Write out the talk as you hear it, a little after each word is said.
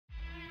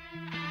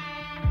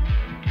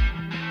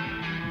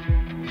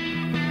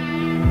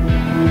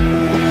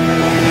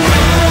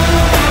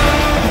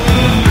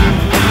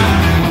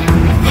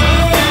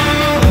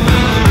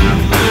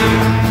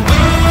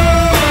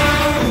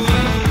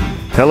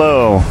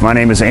Hello, my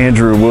name is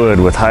Andrew Wood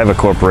with Hyva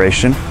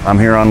Corporation. I'm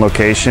here on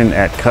location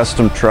at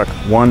Custom Truck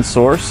One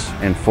Source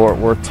in Fort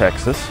Worth,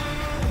 Texas.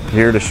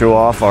 Here to show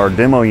off our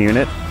demo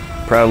unit,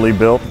 proudly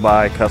built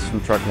by Custom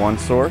Truck One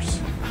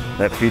Source,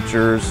 that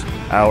features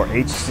our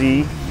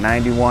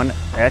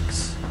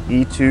HC91X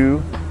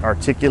E2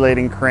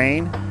 articulating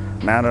crane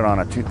mounted on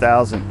a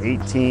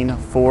 2018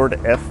 Ford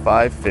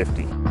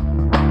F550.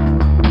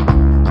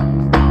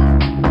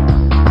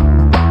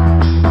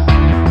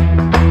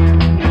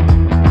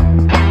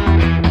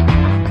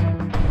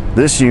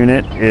 This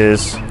unit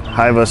is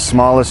Hyva's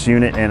smallest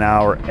unit in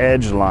our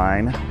Edge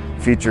line.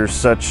 Features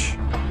such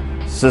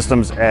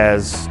systems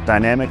as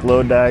dynamic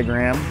load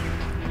diagram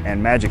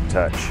and magic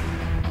touch.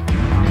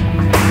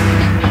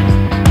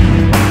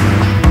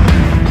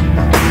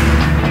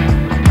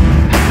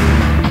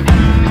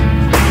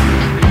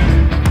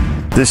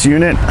 This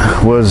unit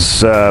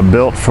was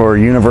built for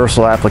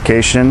universal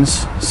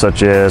applications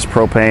such as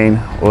propane,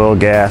 oil,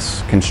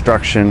 gas,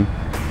 construction,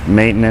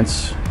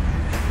 maintenance,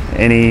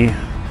 any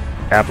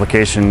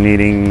application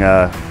needing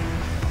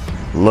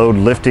load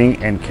lifting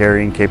and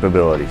carrying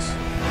capabilities.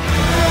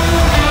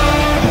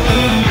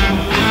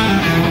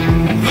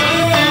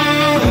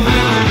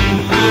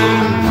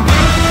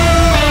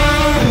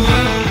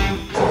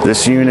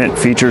 This unit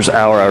features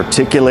our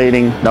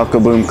articulating knuckle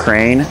boom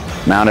crane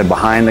mounted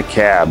behind the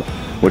cab,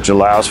 which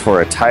allows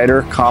for a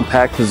tighter,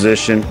 compact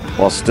position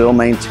while still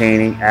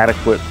maintaining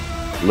adequate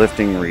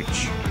lifting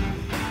reach.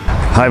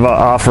 Hyva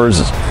offers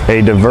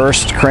a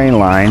diverse crane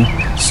line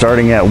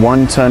starting at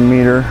 1 ton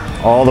meter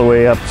all the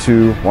way up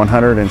to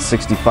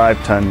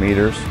 165 ton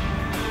meters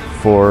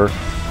for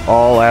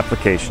all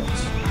applications.